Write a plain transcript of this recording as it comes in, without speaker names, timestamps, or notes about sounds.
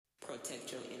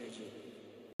Protect Your Energy.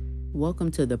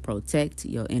 Welcome to the Protect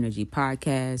Your Energy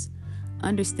podcast.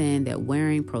 Understand that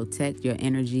wearing Protect Your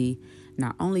Energy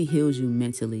not only heals you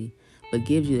mentally, but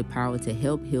gives you the power to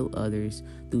help heal others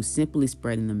through simply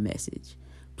spreading the message.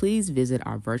 Please visit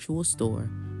our virtual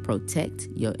store,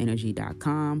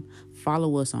 protectyourenergy.com.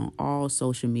 Follow us on all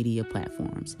social media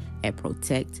platforms at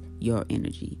Protect Your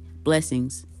Energy.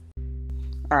 Blessings.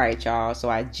 All right, y'all.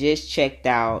 So I just checked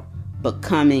out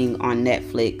Becoming on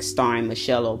Netflix, starring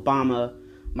Michelle Obama.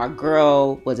 My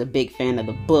girl was a big fan of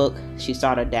the book. She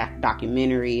saw the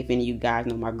documentary. If any of you guys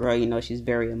know my girl, you know she's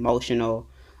very emotional,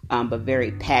 but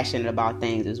very passionate about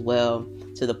things as well,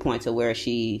 to the point to where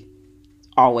she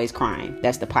always crying.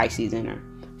 That's the Pisces in her.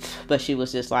 But she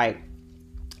was just like,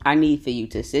 I need for you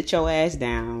to sit your ass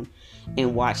down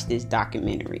and watch this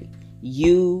documentary.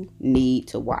 You need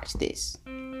to watch this.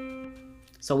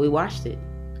 So we watched it.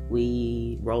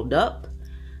 We rolled up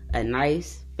a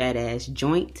nice fat ass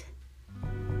joint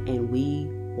and we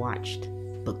watched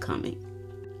Becoming.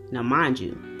 Now, mind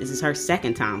you, this is her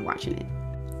second time watching it.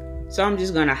 So I'm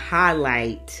just going to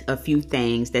highlight a few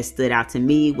things that stood out to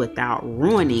me without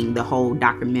ruining the whole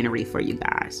documentary for you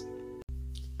guys.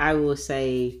 I will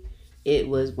say it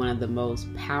was one of the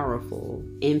most powerful,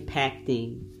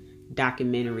 impacting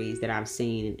documentaries that I've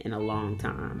seen in a long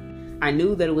time. I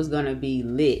knew that it was going to be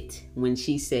lit when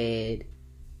she said,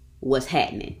 "What's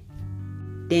happening?"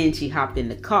 Then she hopped in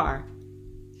the car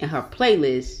and her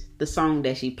playlist, the song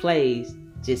that she plays,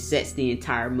 just sets the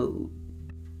entire mood.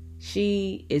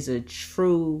 She is a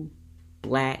true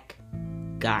Black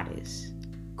goddess,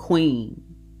 queen.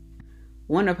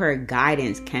 One of her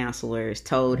guidance counselors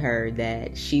told her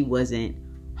that she wasn't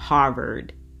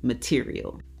Harvard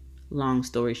material. Long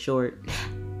story short,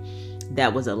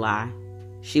 that was a lie.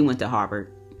 She went to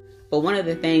Harvard. But one of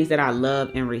the things that I love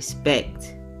and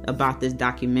respect about this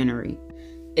documentary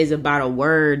is about a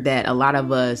word that a lot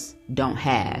of us don't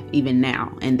have even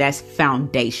now, and that's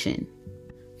foundation.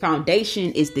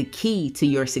 Foundation is the key to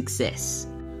your success.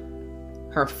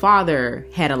 Her father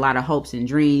had a lot of hopes and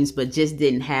dreams, but just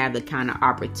didn't have the kind of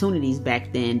opportunities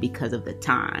back then because of the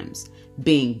times,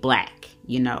 being Black,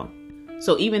 you know.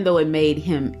 So even though it made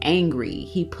him angry,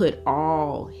 he put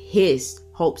all his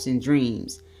hopes and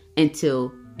dreams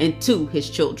into his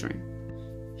children.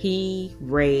 He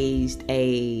raised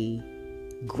a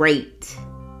great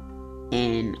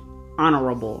and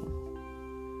honorable,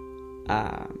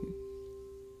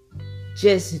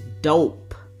 just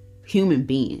dope human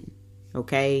being.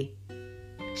 Okay.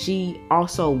 She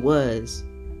also was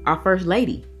our first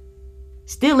lady.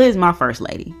 Still is my first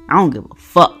lady. I don't give a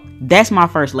fuck. That's my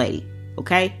first lady.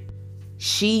 Okay.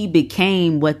 She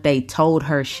became what they told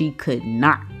her she could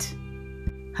not.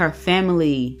 Her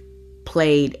family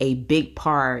played a big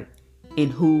part in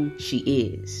who she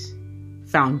is.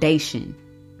 Foundation.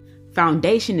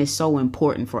 Foundation is so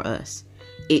important for us.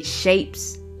 It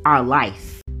shapes our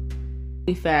life.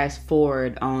 We fast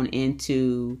forward on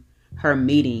into her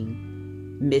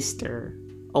meeting Mr.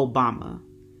 Obama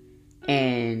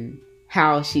and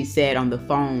how she said on the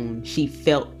phone she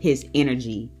felt his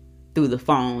energy through the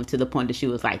phone to the point that she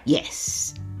was like,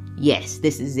 yes,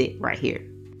 this is it right here.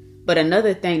 But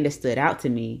another thing that stood out to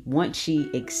me, once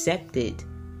she accepted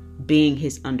being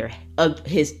his other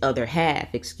half,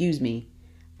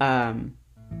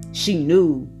 she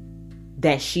knew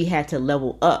that she had to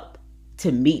level up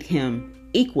to meet him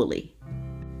equally.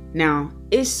 Now,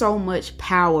 it's so much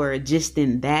power just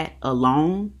in that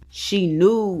alone. She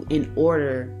knew in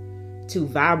order to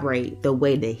vibrate the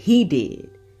way that he did,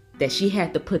 that she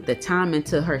had to put the time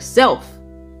into herself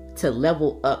to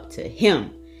level up to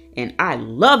him. And I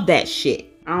love that shit.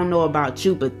 I don't know about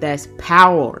you, but that's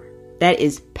power. That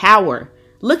is power.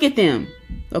 Look at them.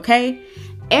 Okay?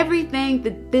 Everything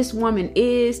that this woman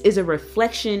is a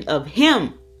reflection of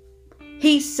him.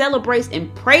 He celebrates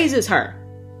and praises her.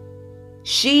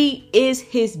 She is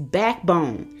his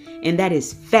backbone. And that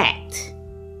is fact.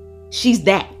 She's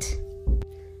that.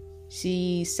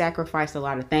 She sacrificed a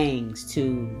lot of things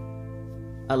to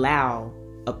allow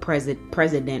a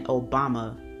President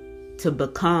Obama to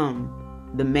become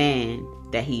the man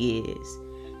that he is.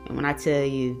 And when I tell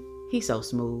you, he's so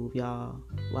smooth, y'all.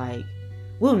 Like,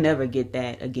 we'll never get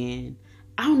that again.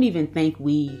 I don't even think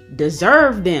we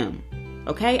deserve them.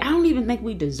 Okay? I don't even think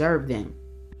we deserve them.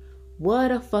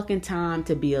 What a fucking time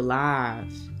to be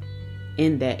alive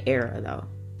in that era, though.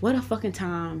 What a fucking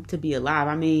time to be alive.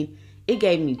 I mean, it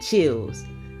gave me chills.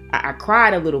 I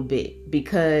cried a little bit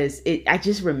because I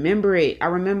just remember it. I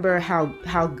remember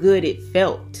how good it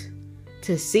felt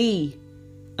to see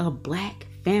a Black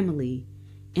family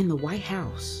in the White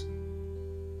House.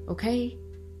 Okay?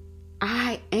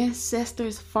 Our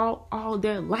ancestors fought all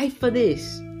their life for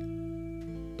this.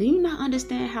 Do you not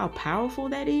understand how powerful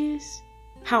that is?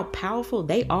 How powerful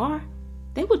they are?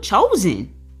 They were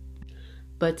chosen.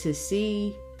 But to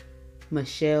see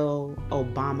Michelle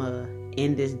Obama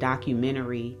in this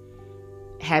documentary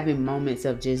having moments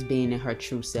of just being in her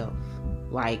true self,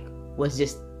 like, was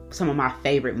just some of my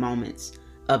favorite moments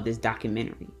of this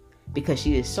documentary, because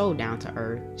she is so down to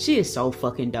earth. She is so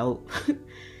fucking dope.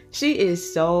 She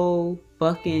is so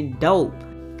fucking dope.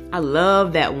 I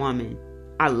love that woman.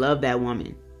 I love that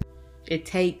woman. It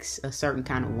takes a certain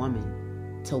kind of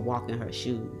woman to walk in her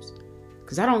shoes,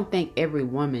 because I don't think every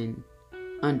woman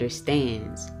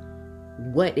understands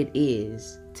what it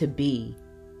is to be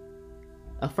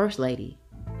a first lady,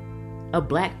 a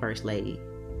black first lady,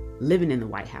 living in the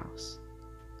White House.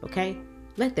 Okay?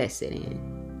 Let that sit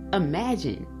in.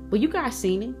 Imagine. Well, you guys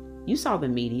seen it. You saw the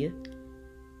media.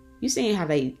 You seen how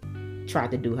they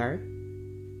tried to do her.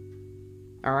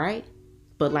 All right?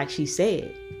 But like she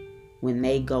said, when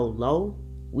they go low,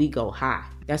 we go high.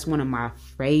 That's one of my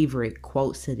favorite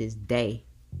quotes to this day.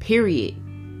 Period.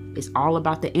 It's all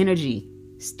about the energy.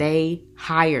 Stay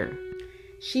higher.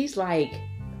 She's like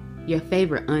your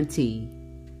favorite auntie,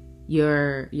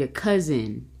 your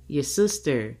cousin, your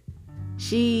sister.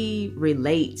 She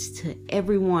relates to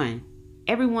everyone.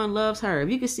 Everyone loves her. If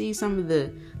you could see some of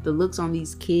the looks on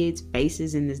these kids'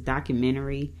 faces in this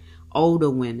documentary, older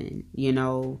women,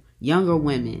 younger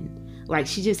women, like,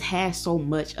 she just has so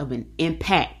much of an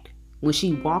impact. When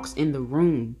she walks in the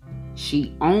room,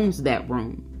 she owns that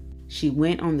room. She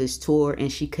went on this tour and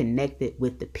she connected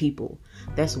with the people.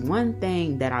 That's one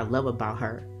thing that I love about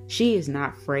her. She is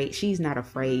not afraid. She's not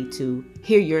afraid to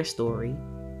hear your story,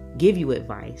 give you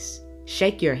advice,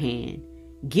 shake your hand,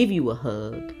 give you a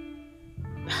hug.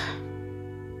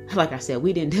 Like I said,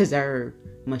 we didn't deserve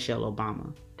Michelle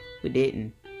Obama. We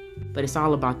didn't. But it's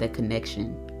all about that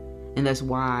connection. And that's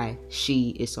why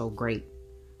she is so great.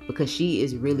 Because she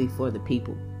is really for the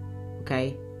people.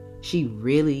 Okay? She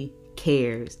really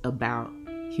cares about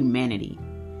humanity.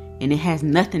 And it has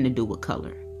nothing to do with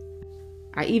color.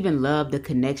 I even love the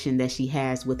connection that she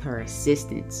has with her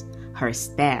assistants, her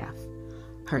staff,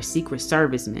 her Secret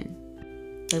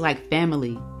Servicemen. They're like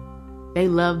family. They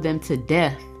love them to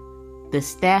death. The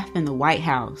staff in the White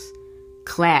House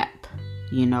clap,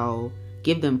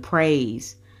 give them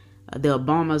praise. The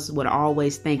Obamas would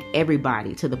always thank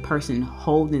everybody, to the person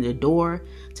holding the door,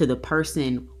 to the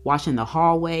person washing the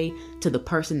hallway, to the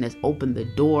person that's opened the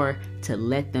door to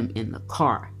let them in the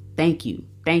car. Thank you,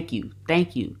 thank you,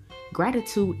 thank you.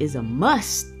 Gratitude is a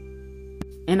must.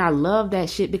 And I love that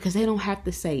shit because they don't have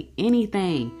to say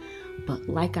anything. But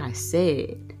like I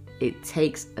said, it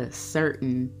takes a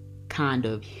certain kind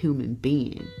of human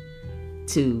being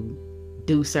to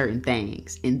do certain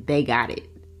things, and they got it.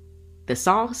 The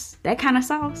sauce, that kind of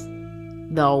sauce,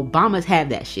 the Obamas have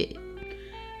that shit.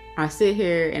 I sit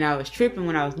here and I was tripping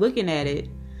when I was looking at it.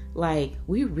 Like,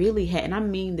 we really had, and I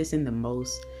mean this in the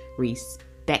most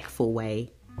respectful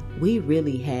way, we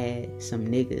really had some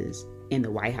niggas in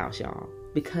the White House, y'all.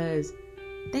 Because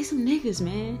they some niggas,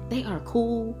 man. They are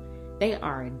cool. They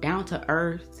are down to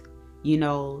earth.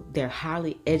 They're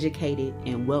highly educated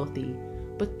and wealthy.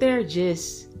 But they're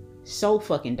just so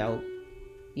fucking dope.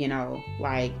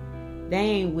 Like, they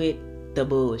ain't with the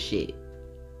bullshit,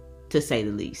 to say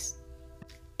the least.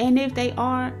 And if they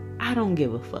are, I don't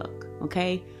give a fuck,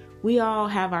 okay? We all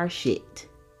have our shit.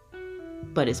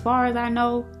 But as far as I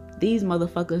know, these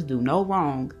motherfuckers do no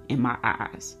wrong in my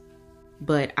eyes.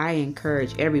 But I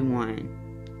encourage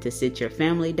everyone to sit your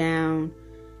family down,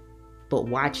 but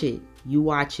watch it. You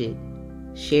watch it.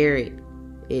 Share it.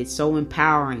 It's so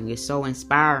empowering. It's so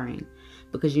inspiring.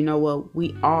 Because you know what?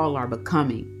 We all are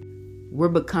becoming. We're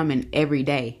becoming every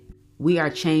day. We are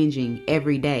changing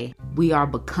every day. We are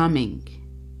becoming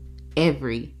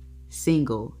every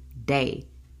single day.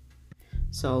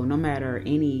 So no matter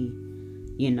any,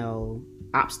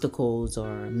 obstacles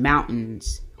or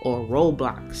mountains or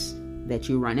roadblocks that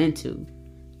you run into,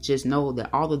 just know that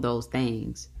all of those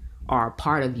things are a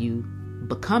part of you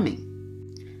becoming.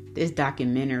 This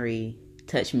documentary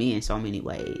touched me in so many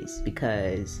ways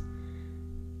because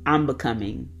I am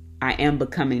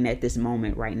becoming at this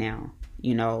moment right now.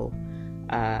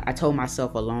 I told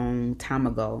myself a long time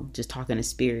ago, just talking to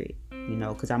spirit,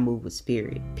 because I move with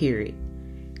spirit, period.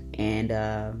 And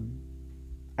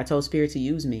I told spirit to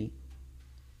use me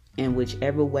in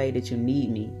whichever way that you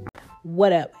need me.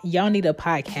 What up? Y'all need a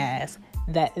podcast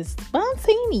that is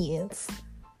spontaneous,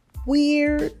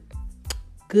 weird,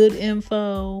 good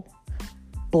info,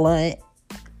 blunt.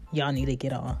 Y'all need to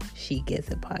get on She Gets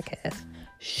It podcast.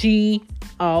 She,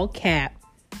 all cap,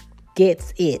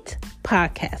 Gets It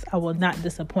podcast. I will not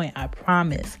disappoint. I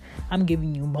promise. I'm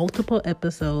giving you multiple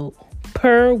episodes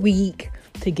per week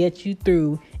to get you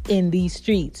through in these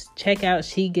streets. Check out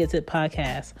She Gets It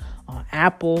podcast on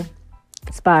Apple,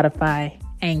 Spotify,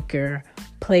 Anchor,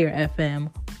 Player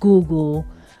FM, Google.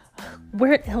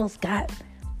 Where else got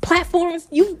platforms?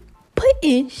 You put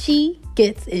in She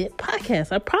Gets It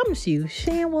podcast. I promise you,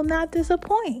 Shan will not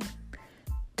disappoint.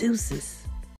 Deuces.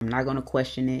 I'm not going to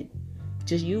question it.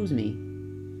 Just use me.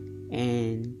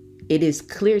 And it is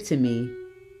clear to me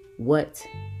what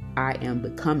I am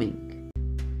becoming.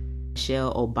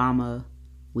 Michelle Obama,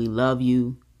 we love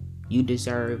you. You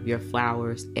deserve your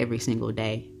flowers every single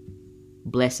day.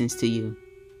 Blessings to you.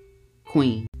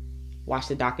 Queen. Watch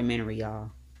the documentary,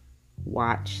 y'all.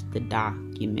 Watch the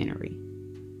documentary.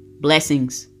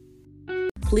 Blessings.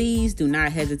 Please do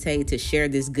not hesitate to share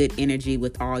this good energy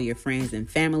with all your friends and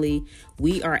family.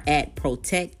 We are at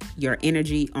Protect Your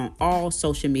Energy on all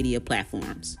social media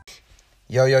platforms.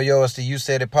 Yo, it's the You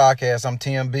Said It podcast. I'm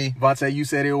TMB. Vontae, You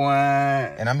Said It one.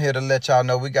 And I'm here to let y'all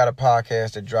know we got a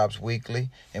podcast that drops weekly,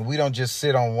 and we don't just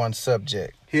sit on one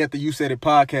subject. Here at the You Said It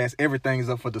podcast, everything is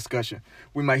up for discussion.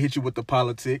 We might hit you with the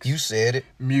politics. You said it.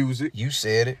 Music. You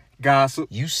said it. Gossip.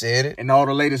 You said it. And all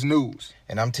the latest news.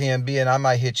 And I'm TMB, and I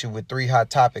might hit you with 3 hot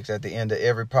topics at the end of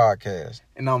every podcast.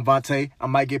 And I'm Vontae. I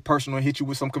might get personal and hit you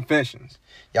with some confessions.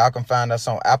 Y'all can find us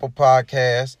on Apple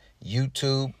Podcasts,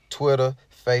 YouTube, Twitter,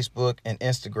 Facebook, and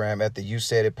Instagram at the You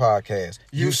Said It podcast.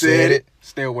 You said it.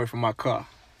 Stay away from my car.